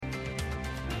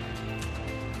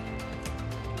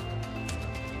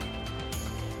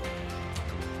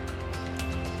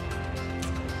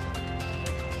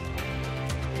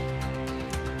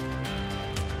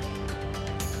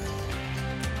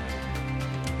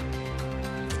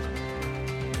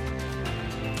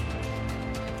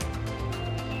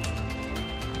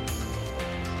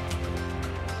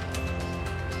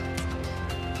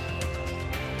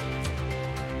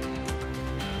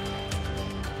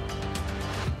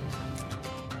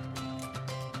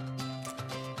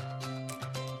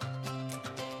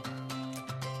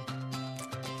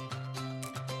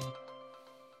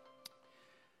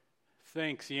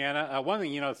Thanks, Deanna. One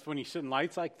thing, it's when you sit in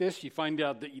lights like this, you find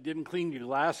out that you didn't clean your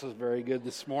glasses very good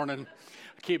this morning.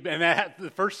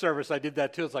 The first service, I did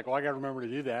that too. It's like, well, I got to remember to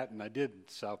do that, and I didn't.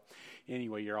 So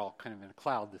anyway, you're all kind of in a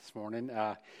cloud this morning.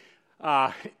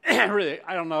 Really,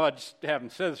 I don't know, I just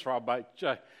haven't said this, Rob, but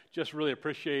just really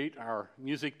appreciate our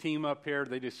music team up here.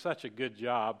 They do such a good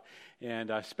job,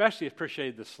 and I especially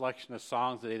appreciate the selection of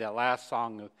songs today. That last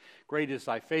song, Great is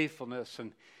Thy Faithfulness,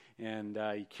 and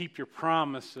you keep your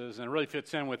promises, and it really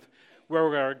fits in with where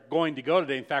we're going to go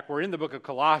today. In fact, we're in the book of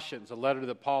Colossians, a letter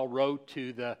that Paul wrote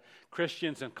to the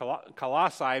Christians in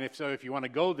Colossae, and if you want to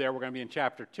go there, we're going to be in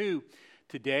chapter 2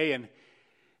 today, and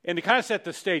to kind of set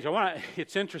the stage,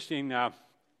 it's interesting, I'm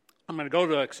going to go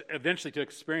to eventually to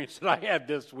experience that I had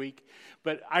this week,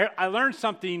 but I learned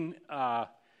something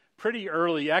pretty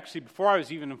early, actually before I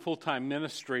was even in full-time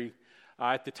ministry.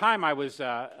 At the time, I was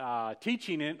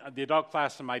teaching in the adult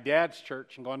class in my dad's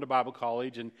church and going to Bible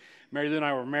college, and Mary Lou and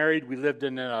I were married. We lived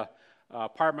in an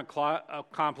apartment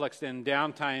complex in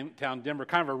downtown Denver,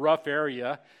 kind of a rough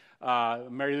area.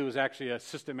 Mary Lou was actually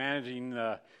assistant managing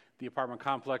the apartment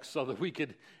complex so that we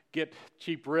could get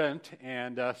cheap rent,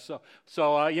 and so it's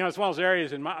one of those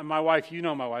areas. And my wife,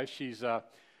 my wife, she's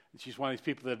one of these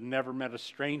people that have never met a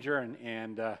stranger,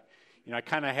 and I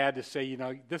kind of had to say,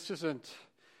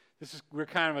 we're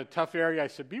kind of a tough area. I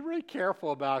said, be really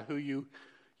careful about who you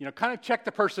kind of check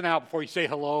the person out before you say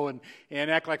hello and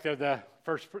act like they're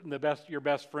your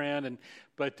best friend.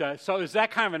 So is that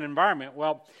kind of an environment?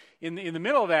 Well, in the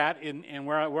middle of that, and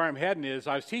where I'm heading is,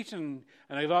 I was teaching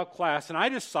an adult class, and I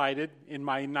decided in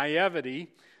my naivety,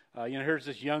 here's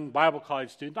this young Bible college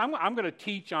student, I'm going to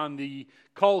teach on the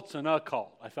cults and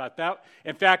occult. I thought that,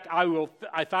 in fact, I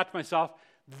thought to myself,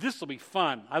 this will be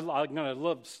fun. I'm going to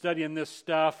love studying this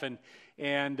stuff, and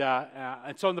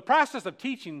so in the process of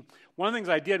teaching, one of the things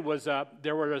I did was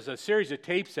there was a series of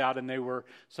tapes out, and they were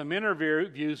some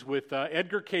interviews with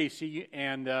Edgar Casey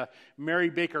and Mary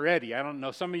Baker Eddy. I don't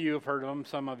know, some of you have heard of them,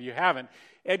 some of you haven't.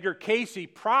 Edgar Casey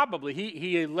probably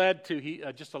he led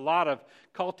to just a lot of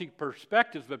cultic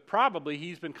perspectives, but probably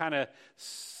he's been kind of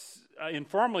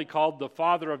informally called the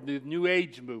father of the New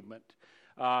Age movement.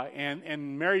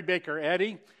 And Mary Baker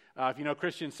Eddy, if you know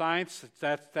Christian Science,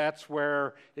 that's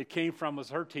where it came from, was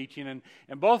her teaching.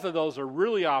 And both of those are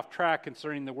really off track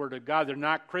concerning the Word of God. They're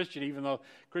not Christian, even though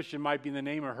Christian might be the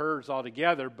name of hers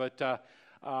altogether.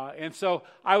 And so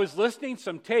I was listening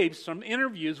some tapes, some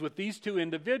interviews with these two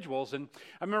individuals. And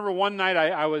I remember one night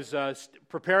I was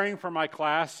preparing for my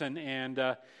class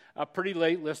and pretty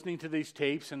late listening to these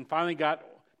tapes, and finally got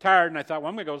tired, and I thought, well,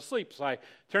 I'm going to go to sleep. So I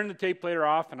turned the tape player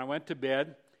off, and I went to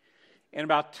bed. And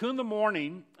about 2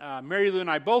 a.m, Mary Lou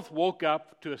and I both woke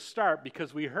up to a start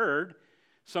because we heard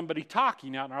somebody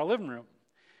talking out in our living room.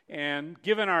 And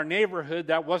given our neighborhood,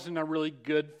 that wasn't a really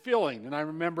good feeling. And I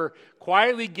remember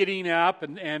quietly getting up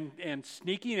and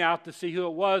sneaking out to see who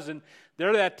it was. And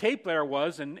there that tape player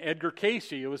was, and Edgar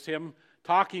Casey. It was him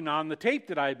talking on the tape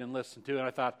that I had been listening to. And I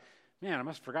thought, man, I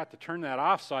must have forgot to turn that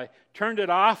off. So I turned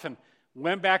it off and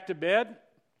went back to bed,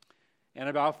 and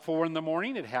about 4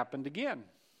 a.m, it happened again.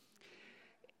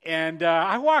 And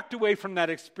I walked away from that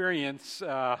experience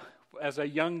as a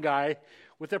young guy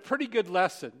with a pretty good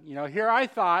lesson. Here I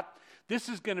thought, this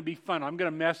is going to be fun. I'm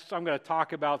going to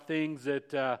talk about things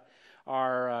that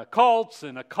are cults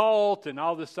and occult and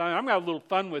all this stuff. I'm going to have a little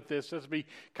fun with this. This will be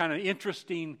kind of an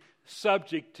interesting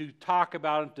subject to talk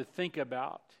about and to think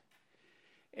about.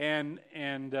 And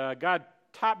God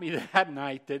taught me that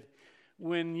night that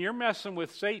when you're messing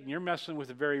with Satan, you're messing with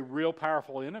a very real,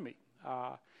 powerful enemy.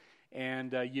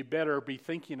 And you better be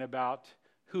thinking about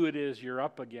who it is you're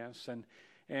up against. And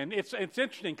it's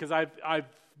interesting because I've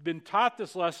been taught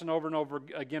this lesson over and over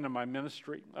again in my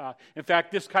ministry. In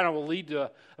fact, this kind of will lead to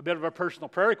a bit of a personal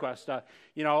prayer request. There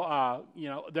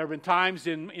have been times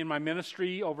in my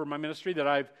ministry,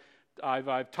 that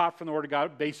I've taught from the Word of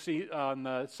God based on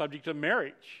the subject of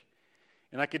marriage.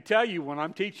 And I can tell you, when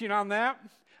I'm teaching on that,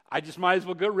 I just might as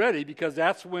well get ready, because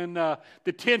that's when the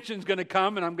tension's going to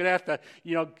come, and I'm going to have to,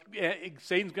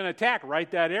 Satan's going to attack right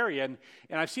that area. And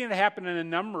I've seen it happen in a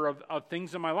number of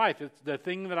things in my life. It's the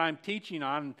thing that I'm teaching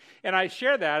on, and I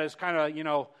share that as kind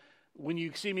of, when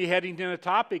you see me heading to a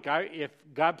topic, if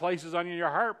God places on your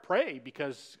heart, pray,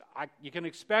 because you can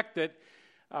expect that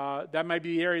that might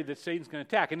be the area that Satan's going to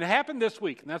attack. And it happened this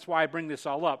week, and that's why I bring this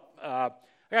all up. I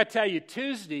got to tell you,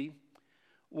 Tuesday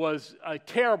was a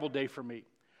terrible day for me.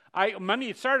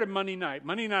 It started Monday night.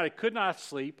 Monday night I could not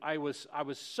sleep. I was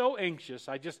so anxious.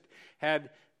 I just had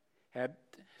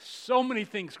so many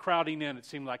things crowding in. It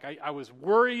seemed like I was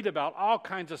worried about all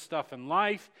kinds of stuff in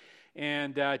life,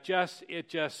 And I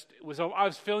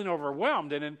was feeling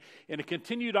overwhelmed, and it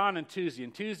continued on in Tuesday.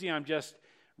 And Tuesday, I'm just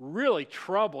really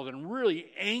troubled and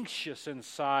really anxious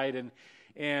inside, and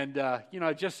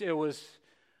it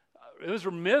was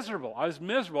miserable. I was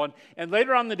miserable, and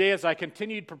later on in the day, as I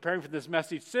continued preparing for this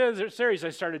message series, I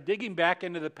started digging back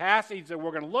into the passage that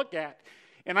we're going to look at,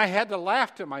 and I had to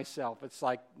laugh to myself. It's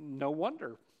like, no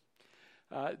wonder.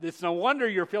 It's no wonder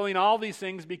you're feeling all these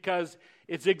things, because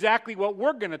it's exactly what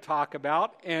we're going to talk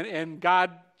about. And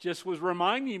God just was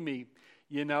reminding me,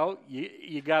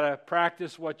 you got to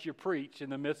practice what you preach in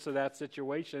the midst of that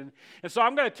situation. And so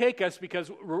I'm going to take us,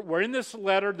 because we're in this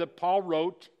letter that Paul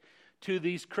wrote to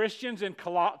these Christians in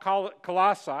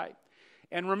Colossae.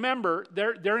 And remember,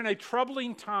 they're in a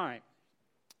troubling time.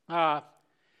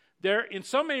 In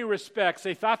so many respects,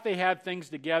 they thought they had things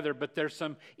together, but there's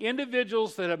some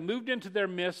individuals that have moved into their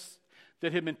midst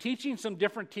that have been teaching some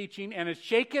different teaching, and it's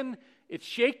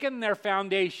shaken their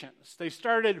foundations. They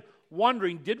started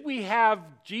wondering, did we have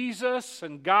Jesus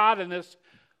and God and this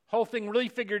whole thing really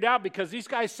figured out? Because these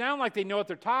guys sound like they know what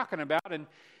they're talking about,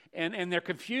 and they're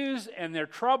confused and they're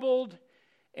troubled.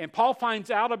 And Paul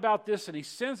finds out about this, and he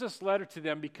sends this letter to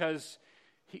them because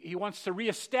he wants to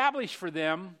reestablish for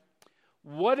them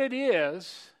what it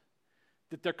is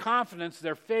that their confidence,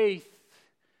 their faith,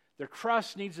 their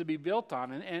trust needs to be built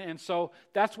on. And so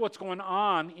that's what's going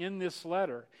on in this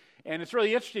letter. And it's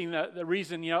really interesting, the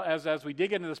reason, as we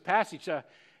dig into this passage,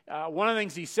 one of the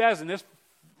things he says, and this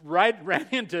ran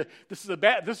into, this is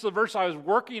the verse I was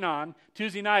working on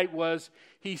Tuesday night, was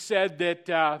he said that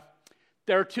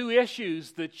there are two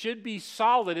issues that should be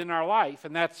solid in our life,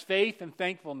 and that's faith and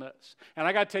thankfulness. And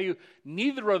I got to tell you,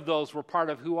 neither of those were part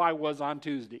of who I was on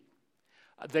Tuesday.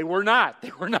 They were not.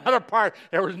 They were not a part.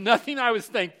 There was nothing I was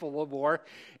thankful for,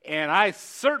 and I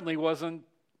certainly wasn't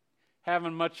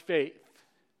having much faith.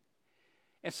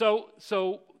 And so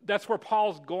that's where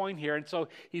Paul's going here. And so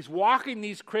he's walking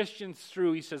these Christians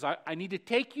through. He says, I need to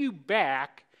take you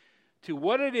back to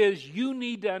what it is you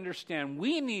need to understand,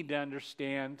 we need to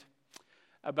understand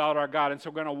about our God. And so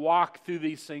we're going to walk through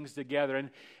these things together.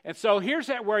 And so here's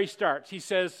where he starts. He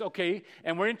says, okay,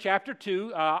 and we're in chapter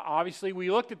 2. Obviously,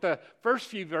 we looked at the first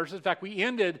few verses. In fact, we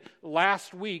ended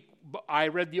last week. I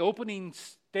read the opening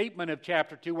statement of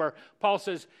chapter 2 where Paul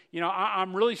says,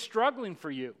 I'm really struggling for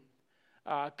you.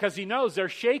 Because he knows they're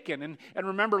shaken. And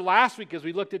remember last week as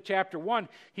we looked at chapter 1,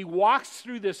 he walks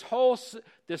through this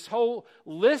whole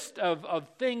list of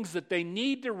things that they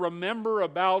need to remember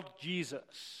about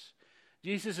Jesus.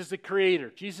 Jesus is the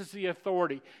creator. Jesus is the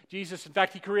authority. Jesus, in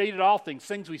fact, he created all things.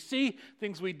 Things we see,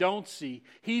 things we don't see.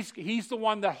 He's the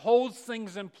one that holds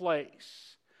things in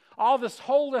place. All this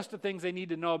whole list of things they need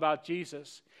to know about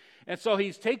Jesus. And so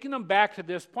he's taking them back to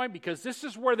this point because this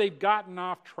is where they've gotten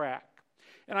off track.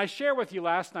 And I shared with you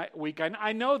last week,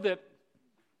 I know that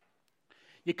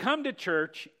you come to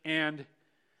church and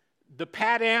the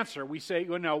pat answer, we say,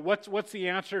 what's the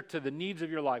answer to the needs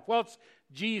of your life? Well, it's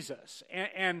Jesus.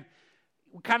 And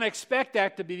we kind of expect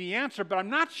that to be the answer, but I'm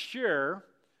not sure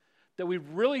that we've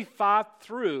really thought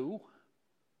through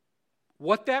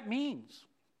what that means.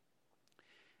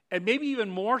 And maybe even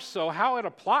more so, how it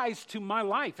applies to my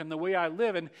life and the way I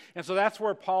live. And so that's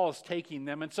where Paul is taking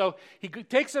them. And so he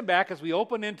takes them back as we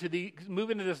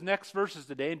move into this next verses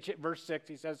today. In verse 6,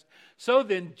 he says, so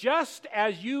then, just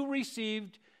as you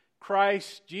received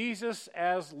Christ Jesus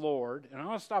as Lord. And I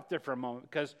want to stop there for a moment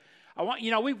because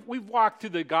we've walked through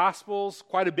the Gospels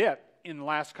quite a bit in the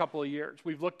last couple of years.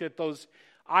 We've looked at those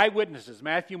eyewitnesses,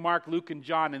 Matthew, Mark, Luke, and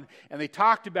John, and they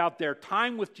talked about their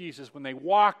time with Jesus when they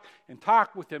walked and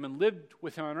talked with him and lived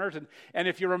with him on earth. And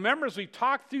if you remember, as we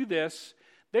talked through this,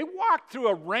 they walked through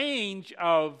a range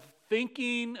of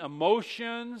thinking,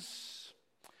 emotions,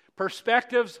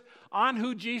 perspectives on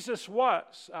who Jesus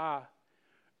was.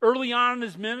 Early on in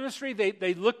his ministry,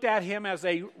 they looked at him as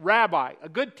a rabbi, a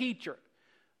good teacher.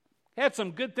 Had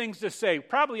some good things to say.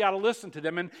 Probably ought to listen to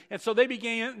them. And so they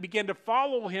began to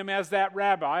follow him as that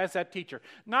rabbi, as that teacher.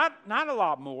 Not a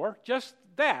lot more, just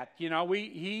that.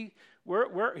 We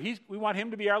want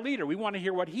him to be our leader. We want to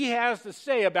hear what he has to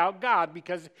say about God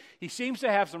because he seems to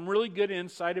have some really good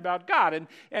insight about God.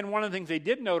 And one of the things they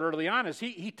did note early on is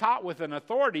he taught with an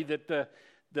authority that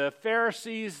the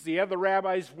Pharisees, the other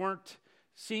rabbis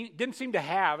didn't seem to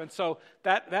have. And so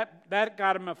that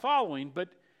got him a following.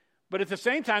 But at the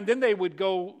same time, then they would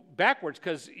go backwards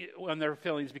on their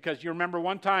feelings because you remember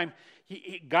one time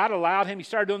God allowed him, he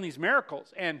started doing these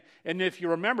miracles. And if you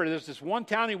remember, there's this one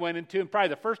town he went into, and probably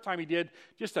the first time he did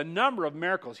just a number of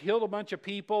miracles. Healed a bunch of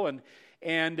people,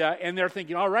 and they're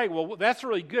thinking, all right, well, that's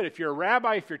really good. If you're a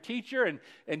rabbi, if you're a teacher,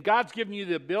 and God's given you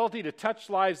the ability to touch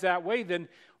lives that way, then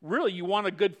really you want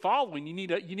a good following. You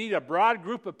need a broad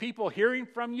group of people hearing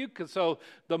from you, because so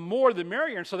the more the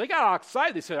merrier. And so they got all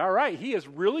excited. They said, all right, he is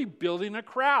really building a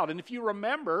crowd. And if you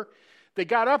remember, they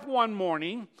got up one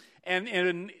morning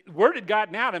and word had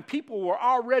gotten out, and people were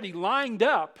already lined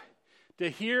up to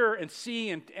hear and see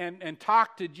and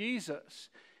talk to Jesus.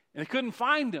 And they couldn't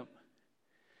find him.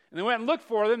 And they went and looked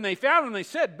for them. And they found him. And they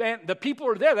said, man, the people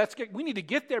are there. We need to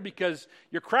get there because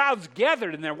your crowd's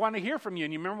gathered and they want to hear from you.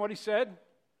 And you remember what he said?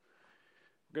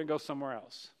 We're going to go somewhere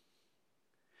else.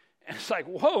 And it's like,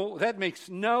 whoa, that makes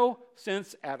no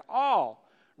sense at all.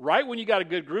 Right when you got a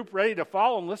good group ready to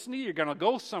follow and listen to you, you're going to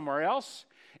go somewhere else.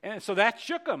 And so that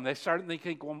shook them. They started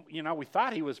thinking, well, we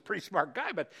thought he was a pretty smart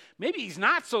guy, but maybe he's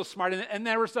not so smart. And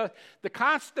there was the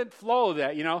constant flow of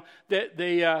that, that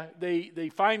they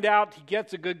find out he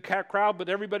gets a good crowd, but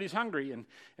everybody's hungry. And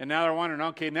now they're wondering,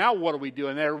 okay, now what do we do?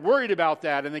 And they're worried about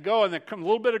that. And they go and there comes a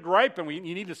little bit of gripe, and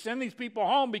you need to send these people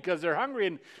home because they're hungry.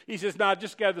 And he says, no,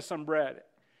 just gather some bread.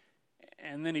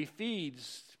 And then he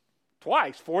feeds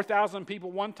twice, 4,000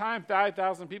 people one time,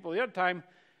 5,000 people the other time,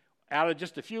 out of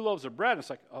just a few loaves of bread. And it's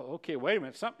like, oh, okay, wait a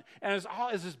minute. And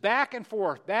it's this back and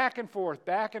forth, back and forth,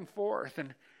 back and forth.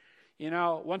 And,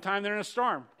 one time they're in a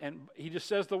storm, and he just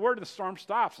says the word, and the storm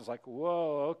stops. It's like,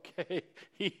 whoa, okay,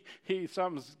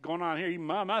 something's going on here. He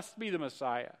must be the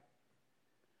Messiah.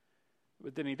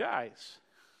 But then he dies.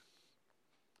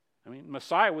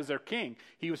 Messiah was their king.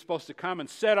 He was supposed to come and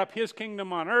set up his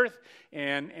kingdom on earth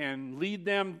and lead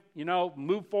them,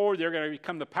 move forward. They're going to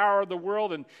become the power of the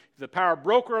world and the power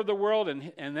broker of the world.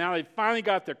 And now they finally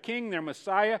got their king, their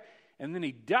Messiah, and then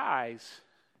he dies.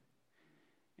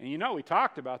 And we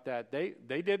talked about that. They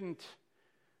didn't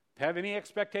have any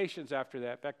expectations after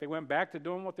that. In fact, they went back to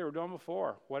doing what they were doing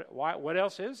before. What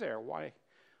else is there? Why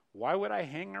would I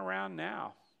hang around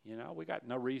now? We got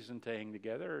no reason to hang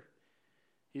together.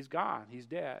 He's gone. He's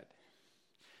dead.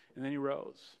 And then he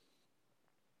rose.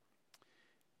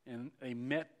 And they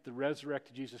met the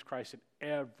resurrected Jesus Christ, and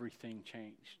everything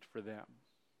changed for them.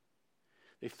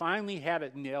 They finally had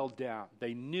it nailed down.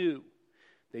 They knew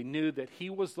that he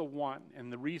was the one.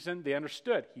 And the reason, they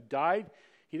understood. He died.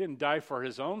 He didn't die for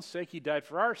his own sake. He died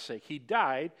for our sake. He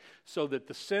died so that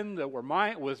the sin that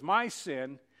was my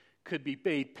sin could be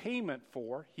paid payment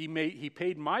for. He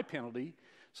paid my penalty,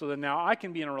 so that now I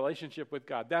can be in a relationship with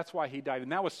God. That's why he died.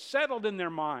 And that was settled in their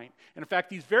mind. And in fact,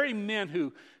 these very men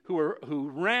who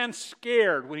ran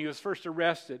scared when he was first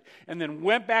arrested and then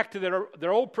went back to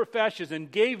their old professions and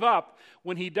gave up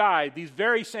when he died, these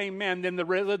very same men then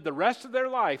lived the rest of their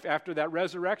life after that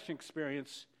resurrection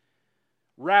experience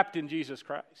wrapped in Jesus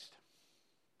Christ.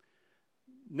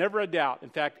 Never a doubt. In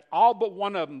fact, all but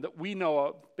one of them that we know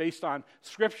of, based on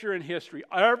Scripture and history,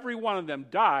 every one of them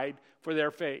died for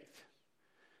their faith.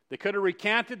 They could have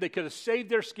recanted, they could have saved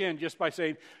their skin just by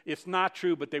saying, it's not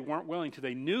true, but they weren't willing to.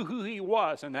 They knew who he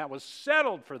was, and that was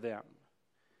settled for them.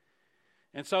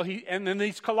 And so and then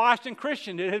these Colossian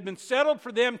Christians, it had been settled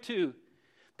for them too.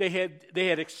 They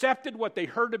had accepted what they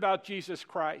heard about Jesus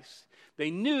Christ.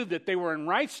 They knew that they were in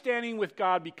right standing with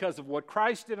God because of what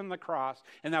Christ did on the cross,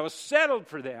 and that was settled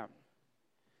for them.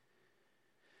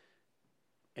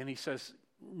 And he says,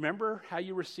 remember how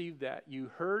you received that.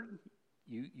 You heard,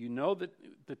 you know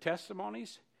the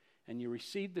testimonies, and you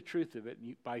received the truth of it.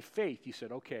 And by faith, you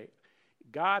said, okay,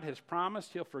 God has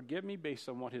promised he'll forgive me based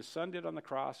on what his son did on the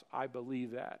cross. I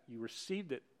believe that. You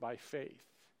received it by faith.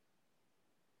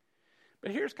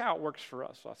 But here's how it works for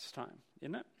us lots of time,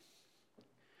 isn't it?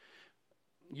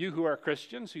 You who are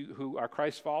Christians, who are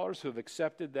Christ followers, who have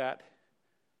accepted that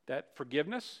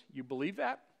forgiveness, you believe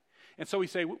that? And so we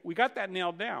say, we got that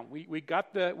nailed down.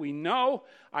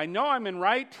 I know I'm in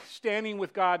right standing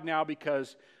with God now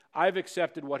because I've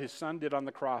accepted what his son did on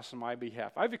the cross on my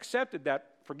behalf. I've accepted that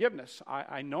forgiveness.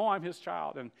 I know I'm his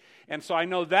child. And so I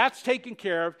know that's taken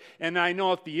care of. And I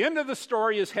know at the end of the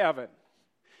story is heaven.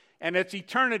 And it's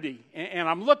eternity. And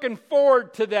I'm looking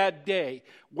forward to that day.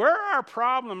 Where our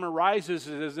problem arises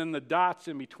is in the dots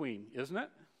in between, isn't it?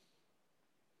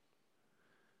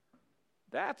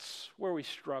 That's where we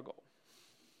struggle.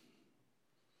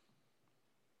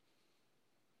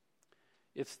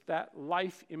 It's that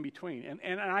life in between.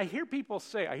 And I hear people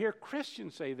say, I hear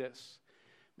Christians say this,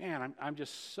 man, I'm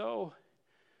just so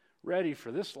ready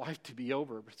for this life to be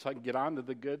over so I can get on to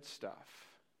the good stuff.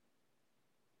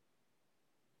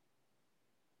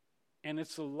 And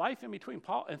it's the life in between.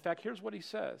 Paul, in fact, here's what he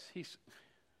says.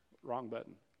 Wrong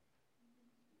button.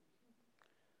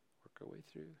 Work our way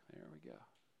through. There we go.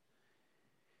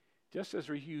 Just as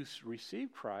you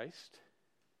received Christ,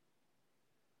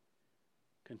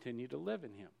 continue to live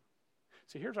in him.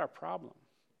 So here's our problem.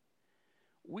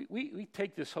 we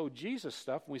take this whole Jesus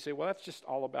stuff and we say, well, that's just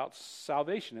all about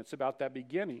salvation. It's about that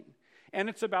beginning. And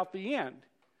it's about the end.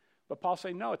 But Paul's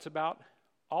saying, no, it's about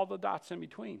all the dots in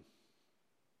between.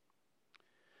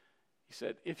 He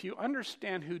said, if you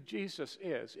understand who Jesus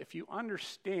is, if you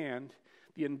understand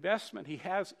the investment he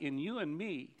has in you and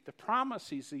me, the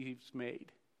promises he's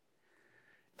made,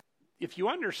 if you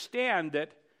understand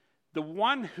that the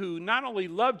one who not only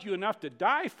loved you enough to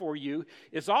die for you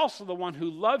is also the one who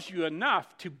loves you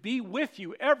enough to be with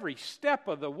you every step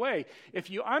of the way. If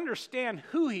you understand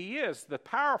who he is, the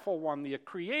powerful one, the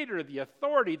creator, the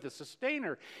authority, the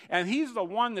sustainer, and he's the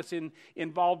one that's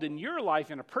involved in your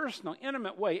life in a personal,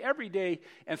 intimate way every day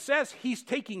and says he's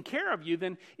taking care of you,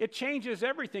 then it changes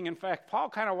everything. In fact, Paul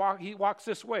kind of walks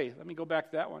this way. Let me go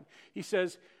back to that one. He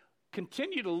says,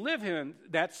 continue to live in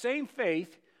that same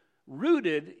faith,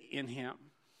 rooted in him.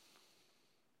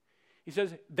 He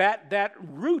says that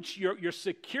roots, your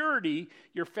security,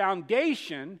 your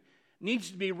foundation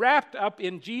needs to be wrapped up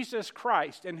in Jesus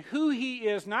Christ and who he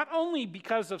is, not only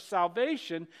because of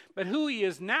salvation, but who he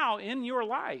is now in your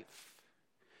life.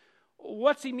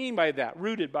 What's he mean by that?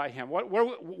 Rooted by him.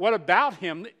 What about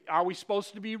him are we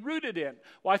supposed to be rooted in?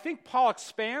 Well, I think Paul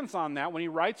expands on that when he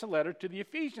writes a letter to the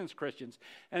Ephesians Christians.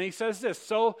 And he says this,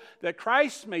 so that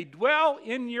Christ may dwell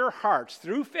in your hearts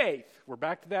through faith. We're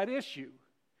back to that issue.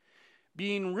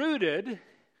 Being rooted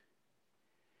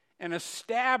and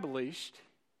established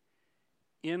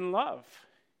in love.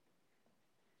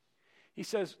 He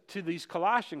says to these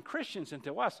Colossian Christians and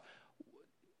to us,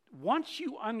 once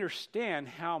you understand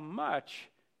how much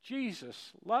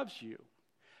Jesus loves you,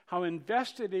 how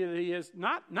invested he is,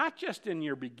 not just in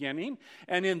your beginning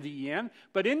and in the end,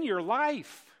 but in your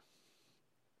life.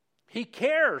 He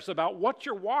cares about what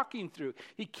you're walking through.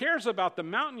 He cares about the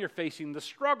mountain you're facing, the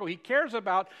struggle. He cares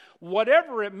about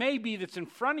whatever it may be that's in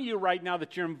front of you right now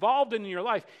that you're involved in your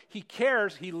life. He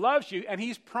cares, he loves you, and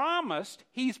he's promised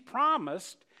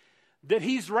that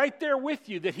he's right there with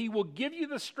you, that he will give you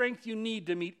the strength you need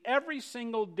to meet every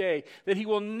single day, that he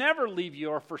will never leave you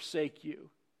or forsake you.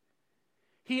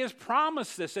 He has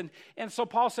promised this. And so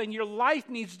Paul's saying your life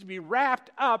needs to be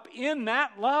wrapped up in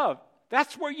that love.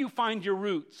 That's where you find your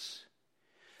roots.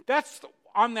 That's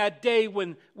on that day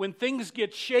when things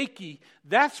get shaky,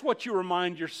 that's what you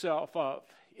remind yourself of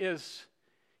is,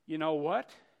 you know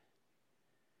what?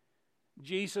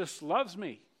 Jesus loves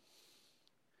me.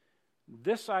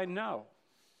 This I know,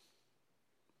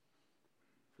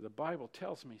 for the Bible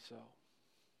tells me so.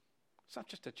 It's not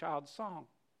just a child's song.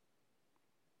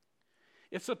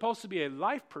 It's supposed to be a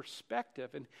life perspective.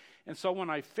 And so when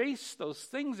I face those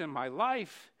things in my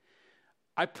life,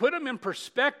 I put them in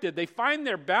perspective. They find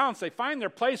their balance. They find their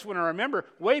place when I remember,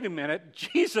 wait a minute,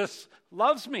 Jesus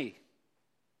loves me.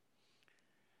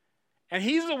 And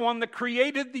he's the one that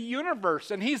created the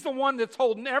universe. And he's the one that's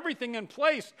holding everything in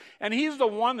place. And he's the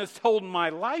one that's holding my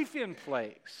life in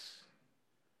place.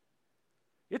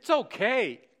 It's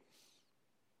okay.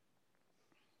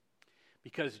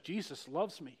 Because Jesus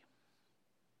loves me.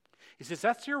 He says,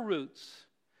 that's your roots.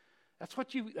 That's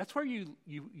where you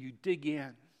dig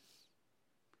in.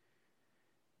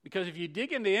 Because if you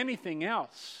dig into anything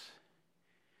else,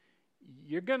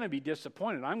 you're going to be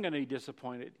disappointed. I'm going to be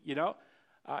disappointed, you know.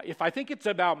 If I think it's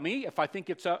about me, if I think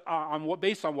it's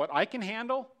based on what I can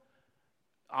handle,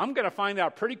 I'm going to find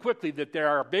out pretty quickly that there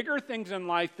are bigger things in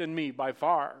life than me by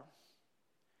far.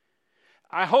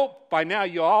 I hope by now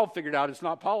you all figured out it's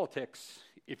not politics.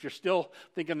 If you're still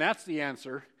thinking that's the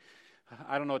answer,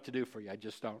 I don't know what to do for you. I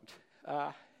just don't.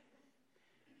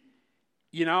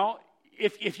 You know,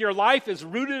 if your life is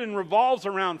rooted and revolves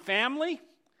around family,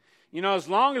 you know, as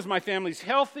long as my family's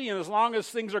healthy and as long as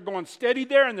things are going steady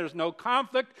there and there's no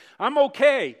conflict, I'm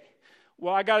okay.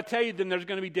 Well, I got to tell you, then there's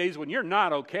going to be days when you're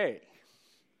not okay.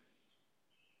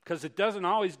 Because it doesn't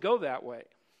always go that way.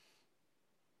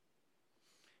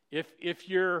 If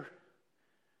your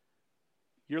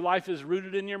life is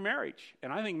rooted in your marriage,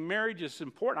 and I think marriage is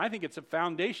important. I think it's a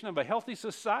foundation of a healthy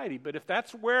society. But if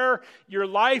that's where your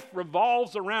life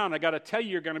revolves around, I got to tell you,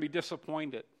 you're going to be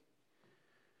disappointed.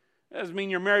 That doesn't mean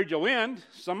your marriage will end.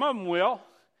 Some of them will.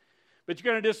 But you're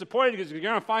going to be disappointed because you're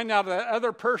going to find out that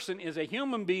other person is a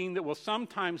human being that will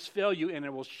sometimes fail you and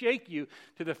it will shake you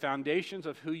to the foundations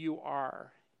of who you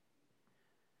are.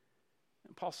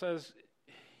 And Paul says,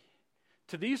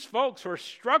 to these folks who are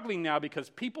struggling now because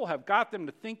people have got them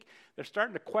to think, they're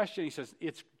starting to question, he says,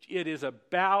 it is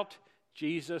about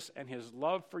Jesus and his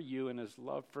love for you and his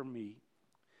love for me.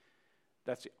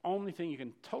 That's the only thing you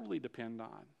can totally depend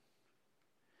on.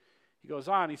 He goes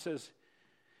on, he says,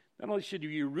 not only should you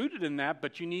be rooted in that,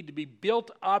 but you need to be built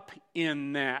up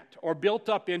in that, or built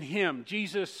up in Him,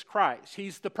 Jesus Christ.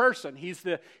 He's the person.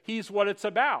 He's what it's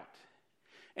about.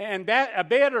 And a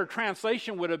better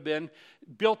translation would have been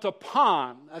built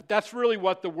upon. That's really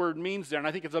what the word means there, and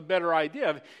I think it's a better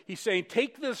idea. He's saying,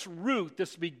 take this root,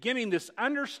 this beginning, this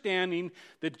understanding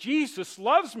that Jesus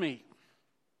loves me,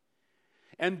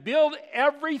 and build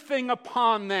everything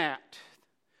upon that.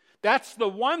 That's the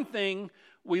one thing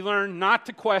we learn not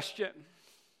to question.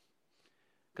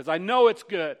 Because I know it's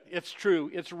good, it's true,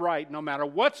 it's right. No matter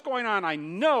what's going on, I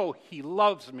know He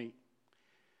loves me.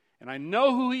 And I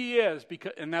know who He is,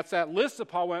 and that's that list that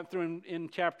Paul went through in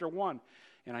chapter 1.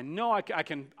 And I know I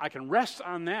can rest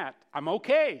on that. I'm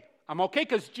okay. I'm okay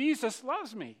because Jesus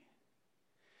loves me.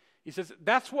 He says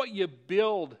that's what you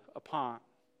build upon.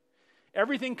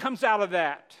 Everything comes out of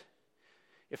that.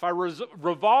 If I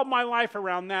revolve my life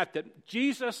around that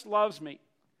Jesus loves me,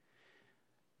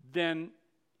 then,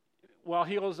 well,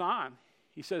 he goes on.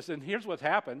 He says, and here's what's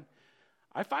happened.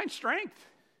 I find strength.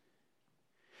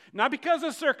 Not because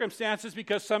of circumstances,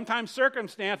 because sometimes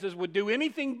circumstances would do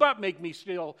anything but make me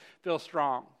still feel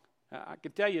strong. I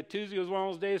can tell you, Tuesday was one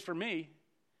of those days for me.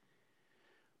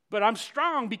 But I'm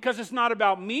strong because it's not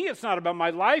about me, it's not about my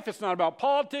life, it's not about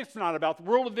politics, it's not about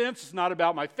world events, it's not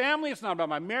about my family, it's not about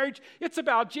my marriage. It's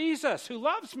about Jesus who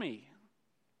loves me.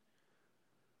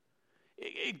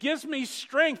 It gives me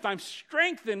strength. I'm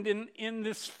strengthened in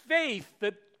this faith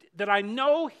that I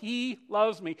know He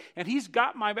loves me and He's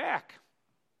got my back.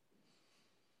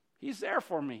 He's there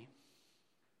for me.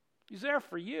 He's there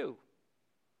for you.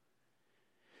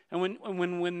 And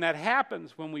when that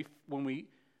happens, when we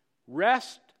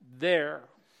rest there,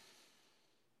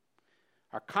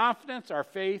 our confidence, our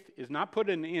faith is not put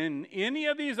in any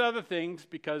of these other things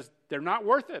because they're not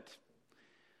worth it.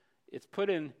 It's put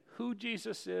in who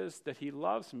Jesus is, that He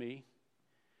loves me,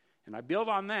 and I build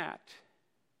on that.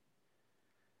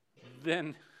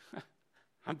 Then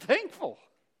I'm thankful.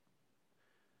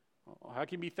 How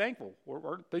can you be thankful?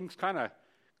 Were things kind of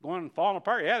going and falling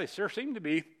apart? Yeah, they sure seem to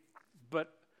be,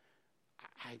 but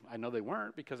I know they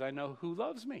weren't because I know who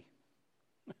loves me.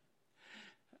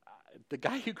 The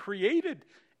guy who created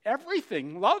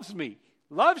everything loves me,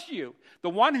 loves you. The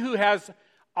one who has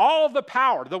all the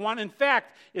power, the one, in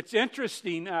fact, it's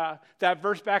interesting, that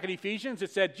verse back in Ephesians,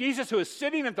 it said, Jesus who is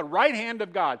sitting at the right hand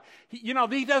of God. He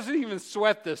doesn't even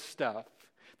sweat this stuff.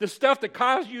 The stuff that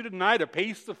caused you tonight to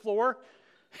pace the floor,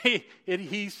 he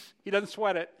doesn't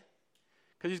sweat it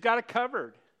because He's got it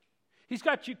covered. He's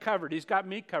got you covered. He's got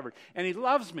me covered. And He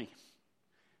loves me.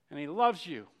 And He loves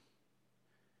you.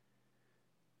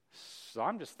 So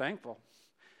I'm just thankful.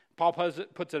 Paul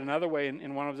puts it another way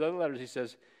in one of his other letters. He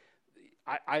says,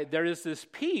 there is this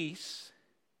peace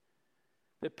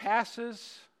that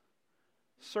passes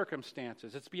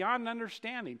circumstances. It's beyond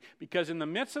understanding. Because in the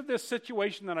midst of this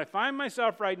situation that I find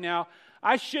myself right now,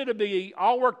 I should be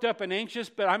all worked up and anxious,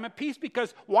 but I'm at peace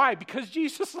because, why? Because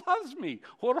Jesus loves me.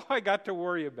 What do I got to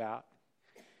worry about?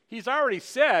 He's already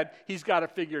said He's got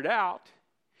it figured out.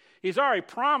 He's already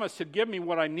promised to give me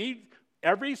what I need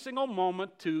every single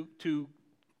moment to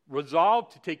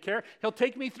resolve, to take care. He'll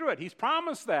take me through it. He's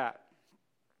promised that.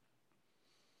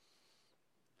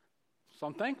 So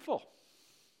I'm thankful.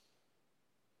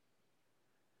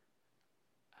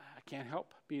 I can't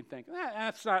help being thankful.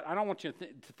 That's not. I don't want you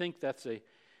to think that's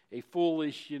a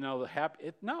foolish,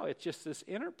 happy. No, it's just this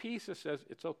inner peace that says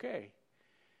it's okay.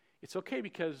 It's okay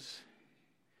because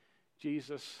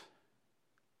Jesus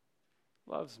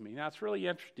loves me. Now, it's really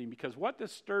interesting because what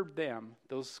disturbed them,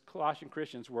 those Colossian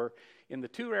Christians, were in the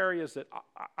two areas that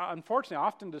unfortunately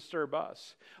often disturb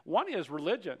us. One is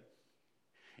religion.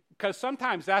 Because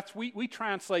sometimes we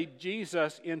translate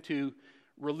Jesus into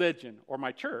religion or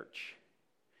my church.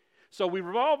 So we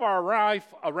revolve our life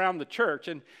around the church.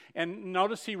 And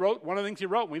notice one of the things he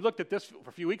wrote, and we looked at this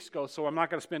a few weeks ago, so I'm not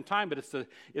going to spend time, but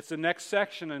it's the next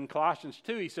section in Colossians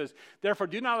 2. He says, therefore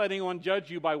do not let anyone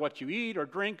judge you by what you eat or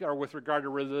drink or with regard to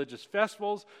religious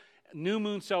festivals, new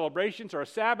moon celebrations, or a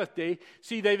Sabbath day.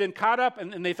 See, they've been caught up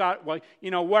and they thought, well,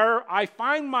 where I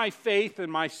find my faith and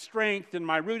my strength and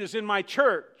my root is in my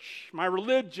church, my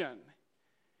religion.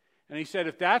 And he said,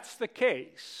 if that's the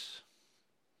case,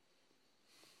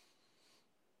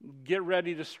 get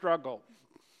ready to struggle.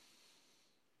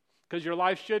 Because your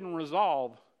life shouldn't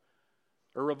revolve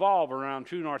around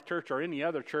True North Church or any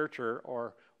other church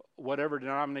or whatever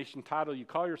denomination title you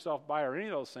call yourself by or any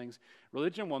of those things.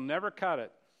 Religion will never cut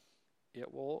it.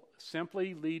 It will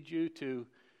simply lead you to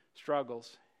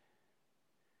struggles.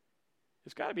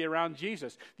 It's got to be around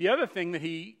Jesus. The other thing that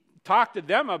he talk to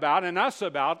them about and us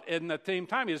about at the same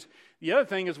time is the other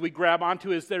thing is we grab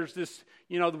onto is there's this,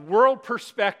 the world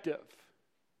perspective.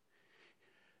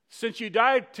 Since you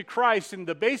died to Christ and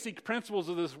the basic principles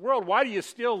of this world, why do you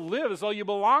still live as though you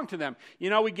belong to them?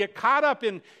 We get caught up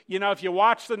in, if you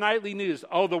watch the nightly news,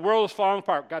 oh, the world is falling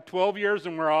apart. Got 12 years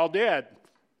and we're all dead.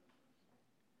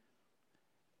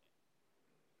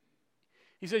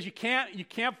 He says you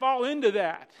can't fall into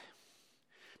that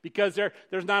because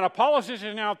there's not a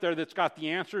politician out there that's got the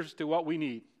answers to what we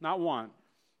need. Not one.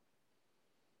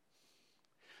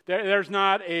 There's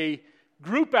not a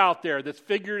group out there that's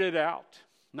figured it out.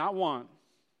 Not one.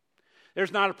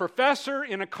 There's not a professor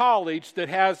in a college that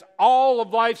has all of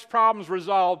life's problems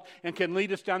resolved and can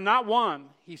lead us down. Not one.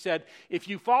 He said, if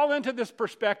you fall into this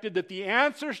perspective that the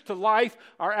answers to life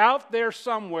are out there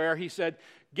somewhere, he said,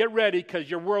 get ready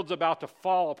because your world's about to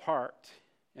fall apart.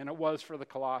 And it was for the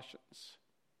Colossians.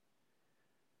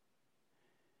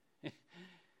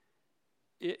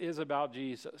 It is about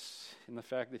Jesus and the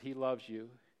fact that he loves you.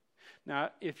 Now,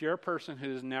 if you're a person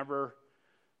who's never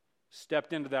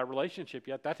stepped into that relationship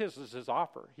yet, that is his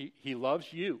offer. He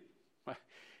loves you.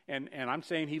 And I'm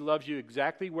saying he loves you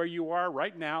exactly where you are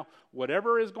right now.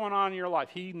 Whatever is going on in your life,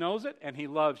 he knows it and he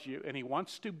loves you. And he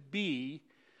wants to be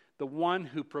the one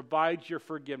who provides your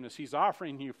forgiveness. He's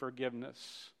offering you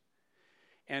forgiveness.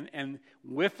 And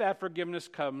with that forgiveness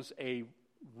comes a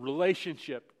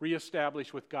relationship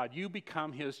reestablished with God. You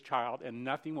become his child and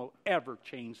nothing will ever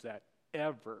change that.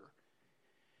 Ever.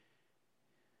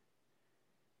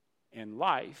 And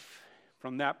life,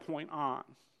 from that point on,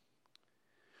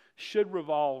 should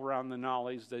revolve around the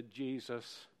knowledge that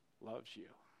Jesus loves you.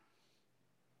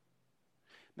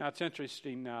 Now, it's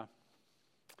interesting.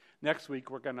 Next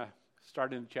week, we're going to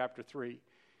start in chapter 3.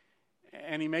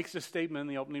 And he makes a statement in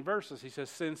the opening verses. He says,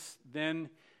 since then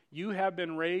you have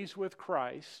been raised with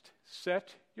Christ,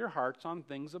 set your hearts on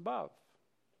things above.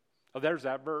 Oh, there's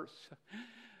that verse.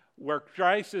 Where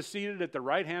Christ is seated at the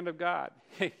right hand of God.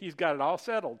 He's got it all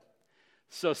settled.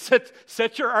 So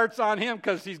set your hearts on him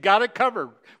because he's got it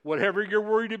covered. Whatever you're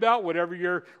worried about, whatever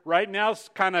you're right now, he's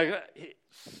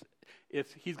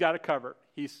got it covered.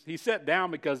 He's set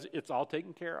down because it's all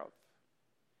taken care of.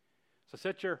 So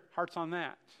set your hearts on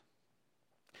that.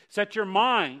 Set your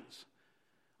minds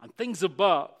on things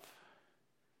above,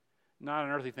 not on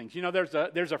earthly things.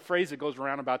 There's a phrase that goes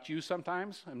around about you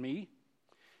sometimes and me.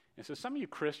 And so some of you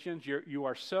Christians, you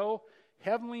are so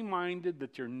heavenly minded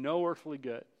that you're no earthly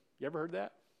good. You ever heard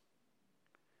that?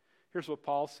 Here's what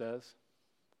Paul says.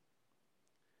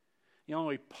 The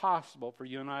only way possible for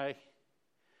you and I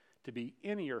to be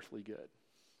any earthly good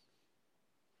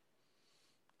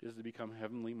is to become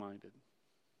heavenly minded.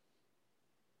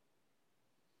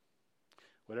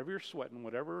 Whatever you're sweating,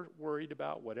 whatever worried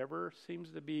about, whatever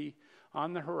seems to be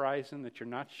on the horizon that you're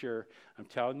not sure, I'm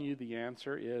telling you the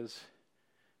answer is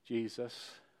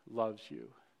Jesus loves you.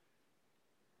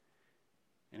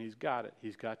 And he's got it.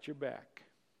 He's got your back.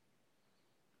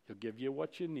 He'll give you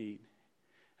what you need.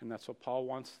 And that's what Paul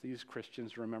wants these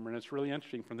Christians to remember. And it's really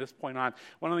interesting from this point on.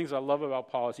 One of the things I love about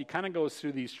Paul is he kind of goes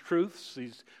through these truths.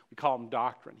 We call them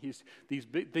doctrine. These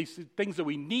things that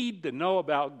we need to know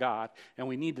about God. And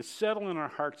we need to settle in our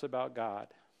hearts about God.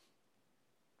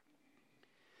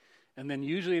 And then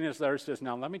usually in his letter says,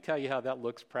 now let me tell you how that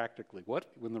looks practically.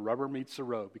 When the rubber meets the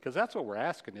road? Because that's what we're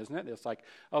asking, isn't it? It's like,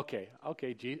 okay,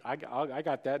 gee, I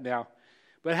got that now.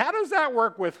 But how does that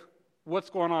work with what's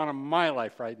going on in my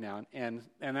life right now? And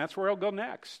that's where he'll go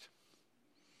next.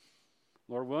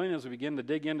 Lord willing, as we begin to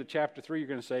dig into chapter 3, he's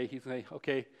going to say,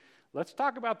 okay, let's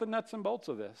talk about the nuts and bolts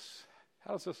of this.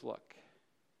 How does this look?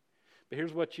 But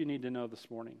here's what you need to know this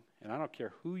morning. And I don't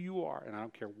care who you are, and I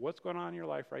don't care what's going on in your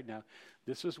life right now.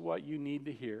 This is what you need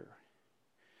to hear.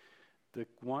 The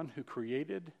one who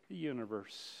created the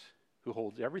universe, who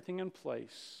holds everything in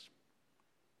place,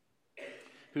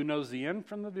 who knows the end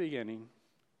from the beginning,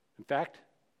 in fact,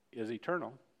 is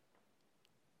eternal,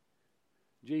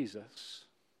 Jesus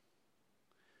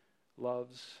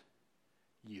loves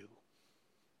you.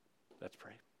 Let's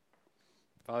pray.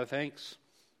 Father, thanks.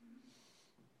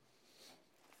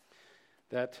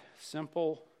 That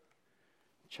simple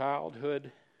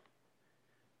childhood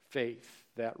faith,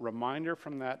 that reminder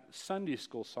from that Sunday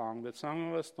school song that some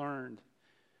of us learned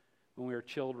when we were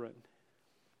children.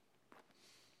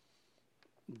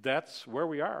 That's where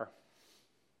we are.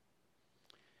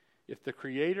 If the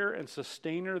creator and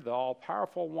sustainer, the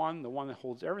all-powerful one, the one that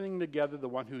holds everything together, the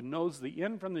one who knows the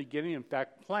end from the beginning, in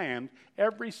fact, planned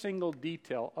every single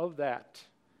detail of that,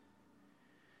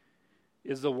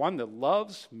 is the one that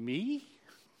loves me,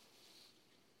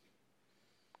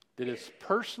 that is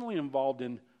personally involved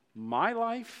in my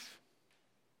life,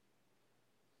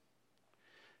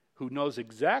 who knows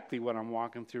exactly what I'm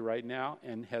walking through right now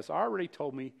and has already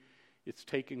told me it's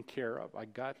taken care of. I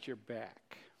got your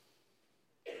back.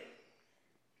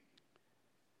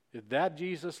 If that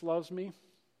Jesus loves me,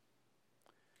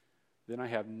 then I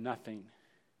have nothing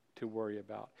to worry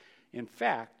about. In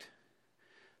fact,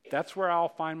 that's where I'll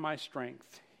find my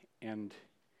strength, and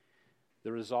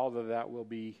the result of that will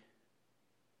be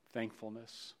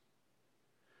thankfulness.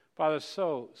 Father,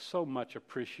 so much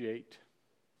appreciate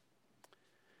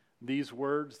these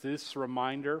words, this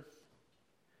reminder.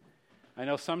 I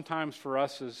know sometimes for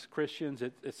us as Christians,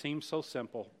 it seems so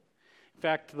simple. In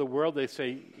fact, to the world they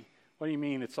say, what do you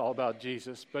mean it's all about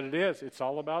Jesus? But it is. It's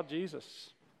all about Jesus.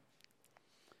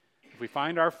 If we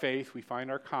find our faith, we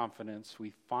find our confidence,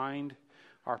 we find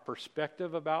our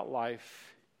perspective about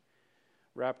life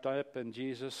wrapped up in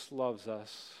Jesus loves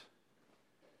us,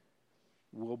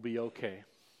 we'll be okay.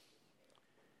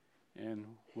 And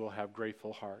we'll have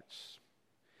grateful hearts.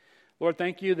 Lord,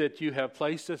 thank you that you have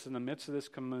placed us in the midst of this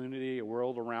community, a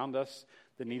world around us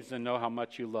that needs to know how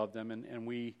much you love them. And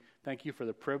we thank you for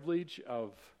the privilege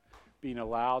of being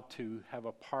allowed to have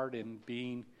a part in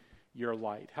being your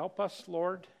light. Help us,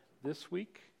 Lord, this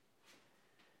week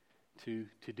to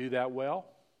do that well.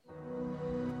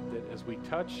 That as we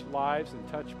touch lives and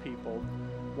touch people,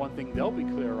 one thing they'll be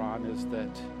clear on is that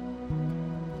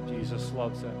Jesus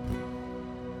loves them.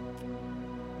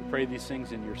 We pray these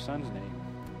things in your Son's name.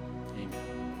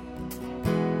 Amen.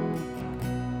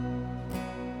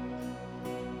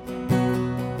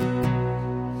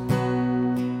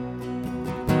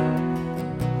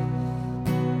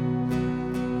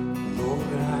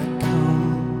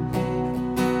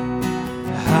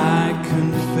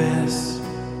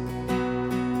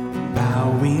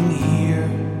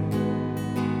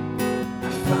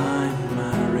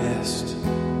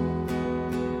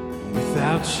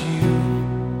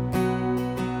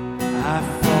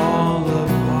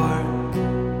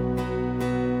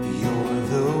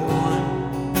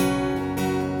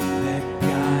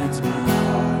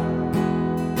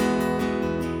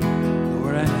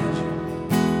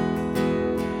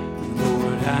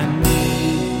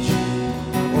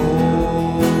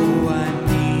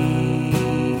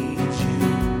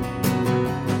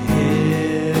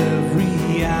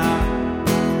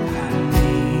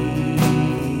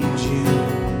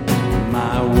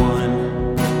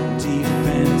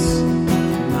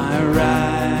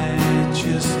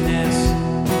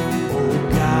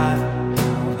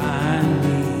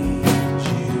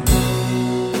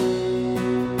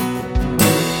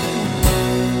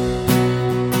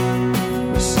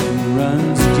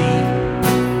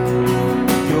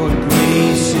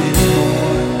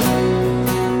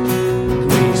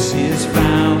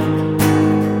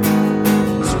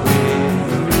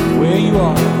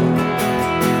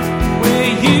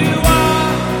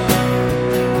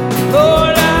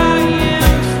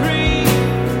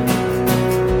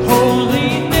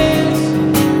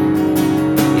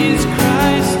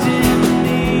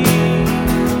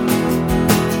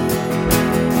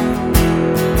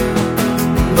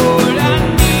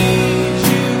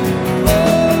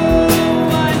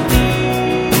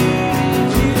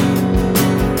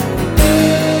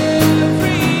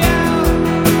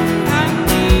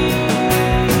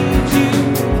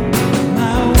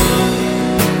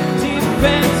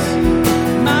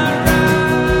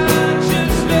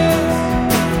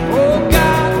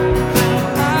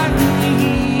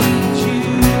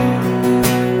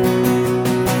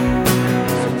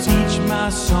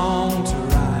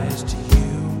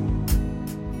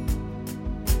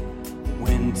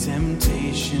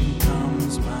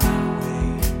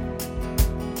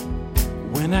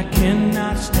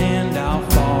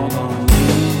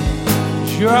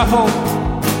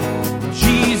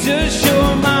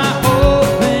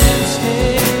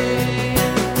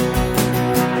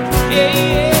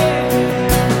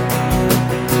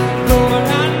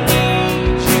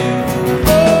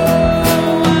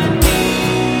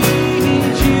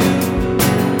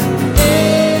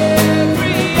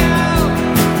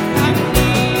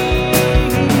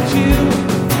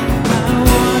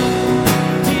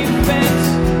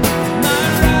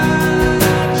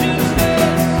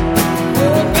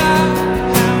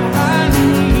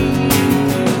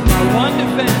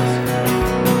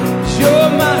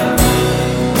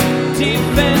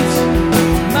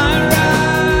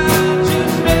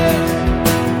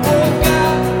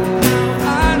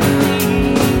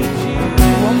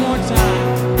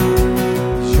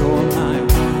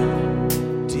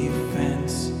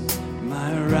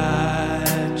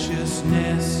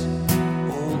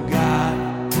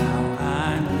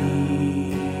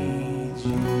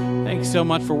 So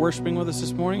much for worshiping with us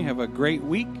this morning. Have a great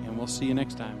week, and we'll see you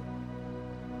next time.